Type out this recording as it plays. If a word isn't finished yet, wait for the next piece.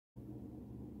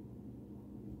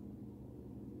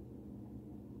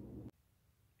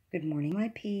Good morning, my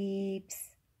peeps.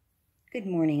 Good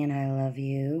morning, and I love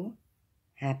you.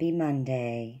 Happy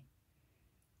Monday.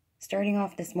 Starting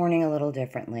off this morning a little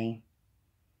differently.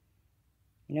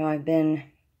 I've been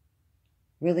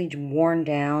really worn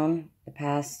down the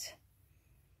past,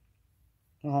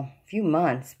 few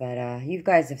months, but you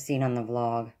guys have seen on the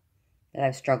vlog that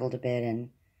I've struggled a bit, and,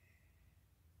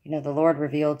 the Lord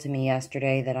revealed to me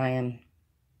yesterday that I am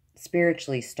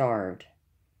spiritually starved.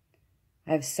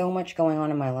 I have so much going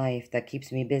on in my life that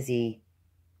keeps me busy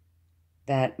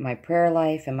that my prayer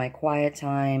life and my quiet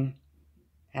time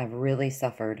have really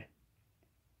suffered.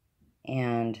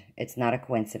 And it's not a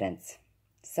coincidence.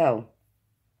 So,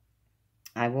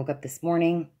 I woke up this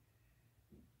morning,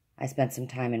 I spent some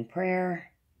time in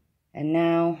prayer, and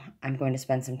now I'm going to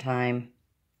spend some time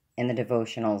in the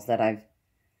devotionals that I've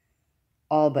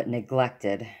all but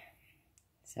neglected.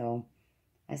 So,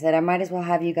 I said I might as well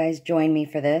have you guys join me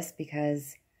for this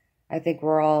because I think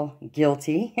we're all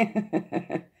guilty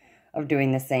of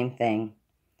doing the same thing.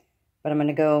 But I'm going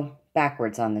to go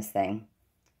backwards on this thing.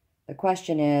 The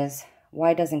question is,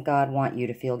 why doesn't God want you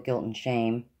to feel guilt and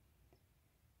shame?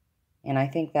 And I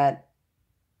think that,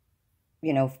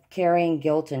 carrying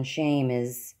guilt and shame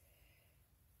is,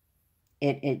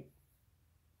 it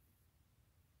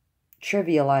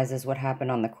trivializes what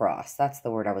happened on the cross. That's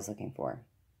the word I was looking for.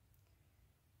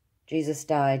 Jesus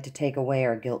died to take away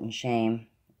our guilt and shame.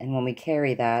 And when we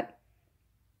carry that,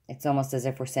 it's almost as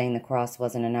if we're saying the cross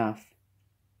wasn't enough.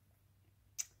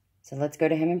 So let's go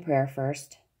to him in prayer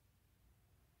first.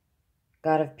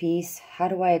 God of peace, how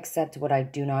do I accept what I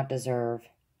do not deserve?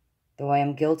 Though I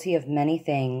am guilty of many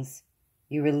things,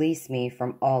 you release me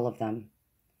from all of them.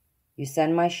 You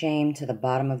send my shame to the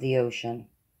bottom of the ocean.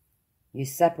 You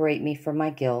separate me from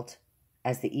my guilt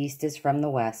as the east is from the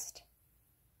west.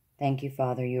 Thank you,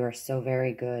 Father, you are so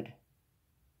very good.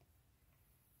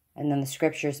 And then the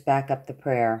scriptures back up the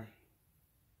prayer.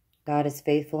 God is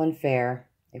faithful and fair.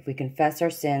 If we confess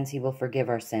our sins, he will forgive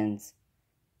our sins.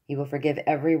 He will forgive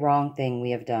every wrong thing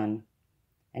we have done,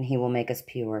 and he will make us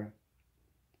pure.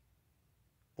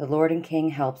 The Lord and King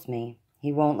helps me.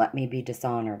 He won't let me be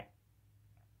dishonored.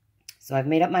 So I've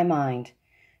made up my mind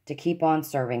to keep on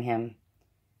serving him,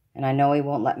 and I know he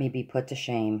won't let me be put to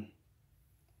shame.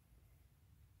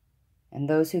 And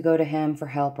those who go to him for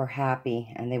help are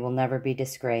happy, and they will never be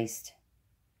disgraced.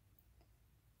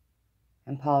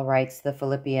 And Paul writes to the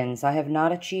Philippians, I have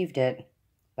not achieved it,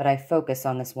 but I focus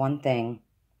on this one thing,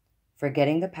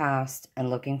 forgetting the past and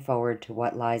looking forward to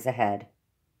what lies ahead.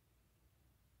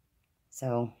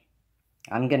 So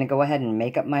I'm going to go ahead and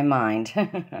make up my mind.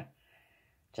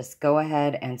 Just go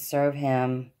ahead and serve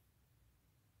him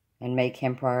and make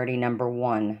him priority number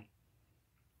one,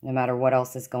 no matter what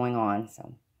else is going on.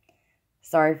 So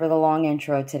sorry for the long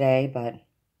intro today, but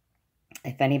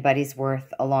if anybody's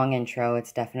worth a long intro,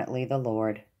 it's definitely the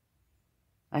Lord.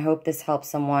 I hope this helps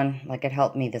someone like it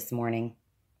helped me this morning.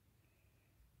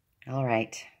 All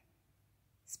right.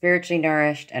 Spiritually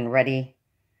nourished and ready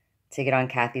to get on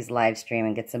Kathy's live stream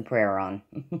and get some prayer on.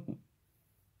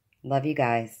 Love you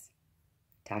guys.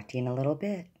 Talk to you in a little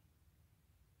bit.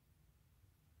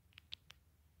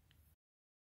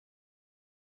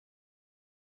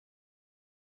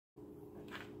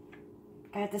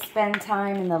 I had to spend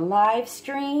time in the live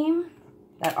stream.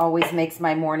 That always makes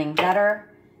my morning better.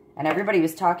 And everybody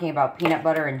was talking about peanut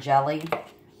butter and jelly.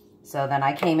 So then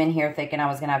I came in here thinking I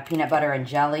was going to have peanut butter and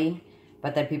jelly.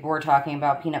 But then people were talking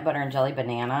about peanut butter and jelly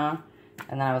banana.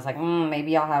 And then I was like,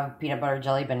 maybe I'll have peanut butter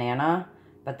jelly banana.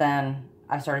 But then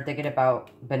I started thinking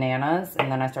about bananas. And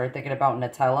then I started thinking about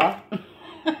Nutella.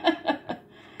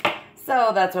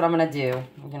 So that's what I'm going to do.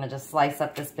 I'm going to just slice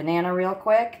up this banana real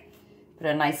quick. Put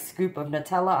a nice scoop of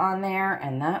Nutella on there,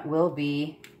 and that will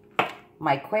be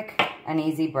my quick and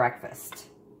easy breakfast.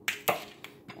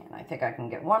 And I think I can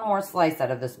get one more slice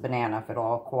out of this banana if it'll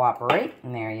all cooperate.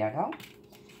 And there you go.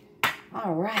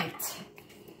 All right.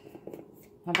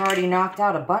 I've already knocked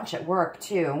out a bunch at work,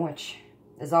 too, which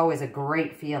is always a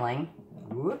great feeling.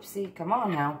 Whoopsie, come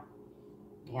on now.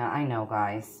 Yeah, I know,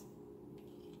 guys.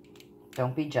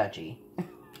 Don't be judgy.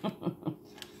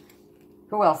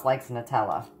 Who else likes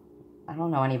Nutella? I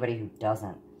don't know anybody who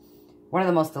doesn't. One of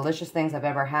the most delicious things I've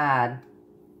ever had,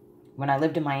 when I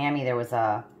lived in Miami, there was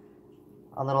a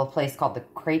little place called the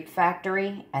Crepe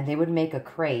Factory, and they would make a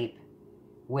crepe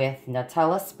with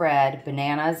Nutella spread,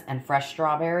 bananas, and fresh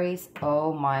strawberries.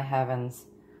 Oh my heavens.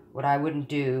 What I wouldn't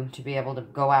do to be able to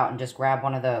go out and just grab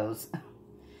one of those.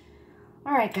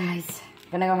 All right, guys.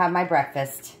 I'm gonna go have my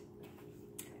breakfast.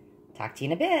 Talk to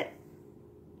you in a bit.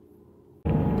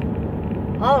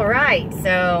 All right,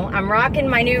 so I'm rocking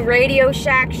my new Radio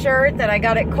Shack shirt that I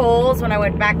got at Kohl's when I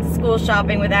went back to school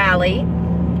shopping with Allie.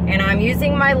 And I'm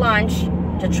using my lunch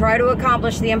to try to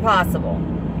accomplish the impossible.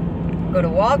 Go to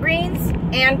Walgreens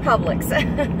and Publix.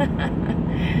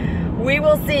 We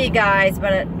will see, guys,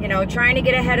 but you know, trying to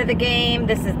get ahead of the game.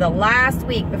 This is the last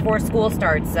week before school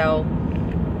starts, so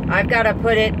I've got to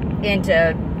put it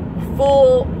into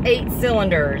full 8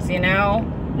 cylinders, you know?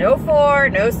 No 4,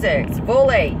 no 6,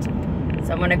 full 8.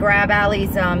 So I'm going to grab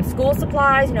Allie's school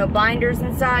supplies, you know, binders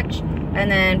and such, and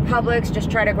then Publix,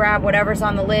 just try to grab whatever's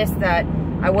on the list that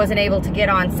I wasn't able to get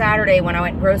on Saturday when I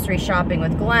went grocery shopping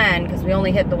with Glenn, because we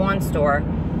only hit the one store.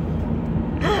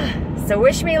 So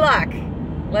wish me luck.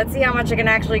 Let's see how much I can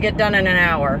actually get done in an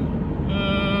hour.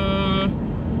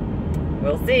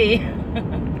 We'll see.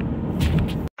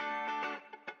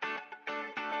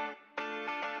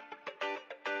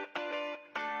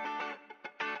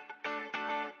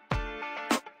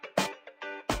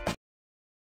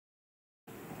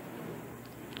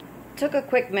 Took a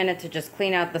quick minute to just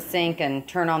clean out the sink and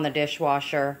turn on the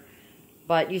dishwasher.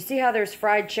 But you see how there's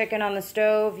fried chicken on the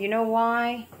stove? You know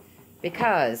why?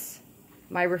 Because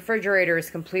my refrigerator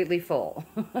is completely full.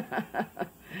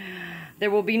 There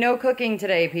will be no cooking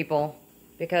today, people,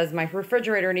 because my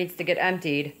refrigerator needs to get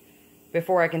emptied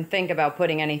before I can think about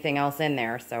putting anything else in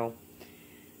there. So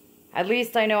at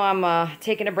least I know I'm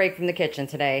taking a break from the kitchen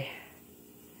today.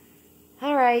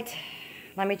 All right,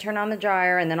 let me turn on the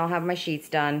dryer and then I'll have my sheets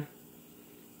done.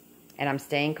 And I'm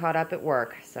staying caught up at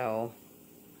work, so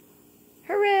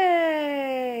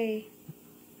hooray!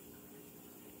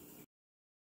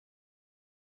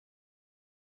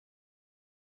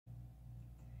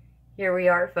 Here we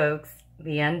are, folks,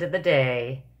 the end of the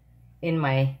day in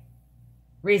my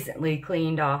recently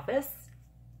cleaned office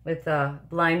with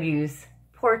Blind View's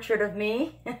portrait of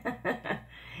me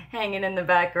hanging in the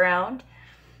background.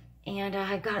 And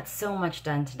I got so much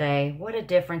done today. What a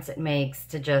difference it makes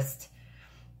to just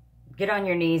get on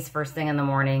your knees first thing in the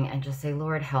morning and just say,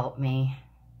 Lord, help me.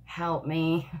 Help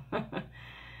me.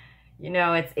 You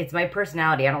know, it's my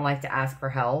personality. I don't like to ask for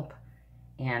help.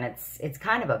 And it's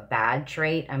kind of a bad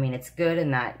trait. I mean, it's good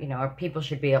in that, you know, people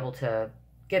should be able to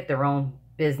get their own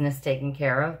business taken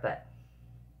care of. But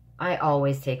I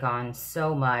always take on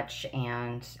so much,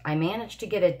 and I manage to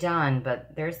get it done.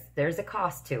 But there's a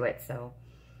cost to it. So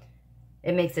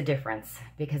it makes a difference,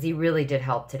 because he really did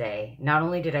help today. Not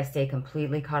only did I stay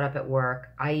completely caught up at work,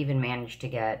 I even managed to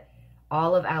get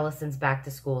all of Allison's back to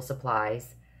school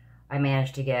supplies. I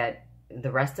managed to get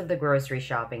the rest of the grocery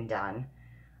shopping done.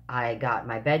 I got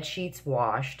my bed sheets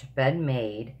washed, bed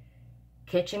made,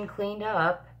 kitchen cleaned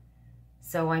up.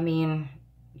 So, I mean,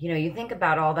 you know, you think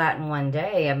about all that in one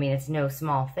day. I mean, it's no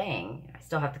small thing. I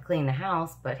still have to clean the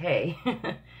house, but hey.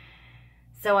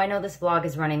 So I know this vlog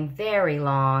is running very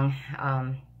long,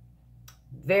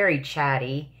 very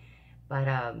chatty,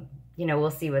 but, you know, we'll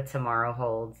see what tomorrow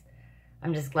holds.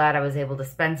 I'm just glad I was able to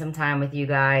spend some time with you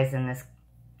guys in this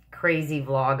crazy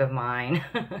vlog of mine.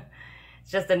 It's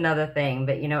just another thing,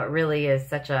 but, you know, it really is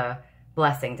such a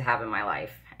blessing to have in my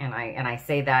life. And I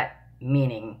say that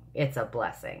meaning it's a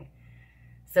blessing.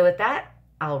 So with that,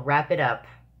 I'll wrap it up.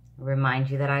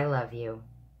 Remind you that I love you,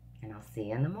 and I'll see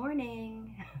you in the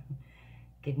morning.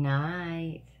 Good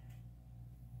night.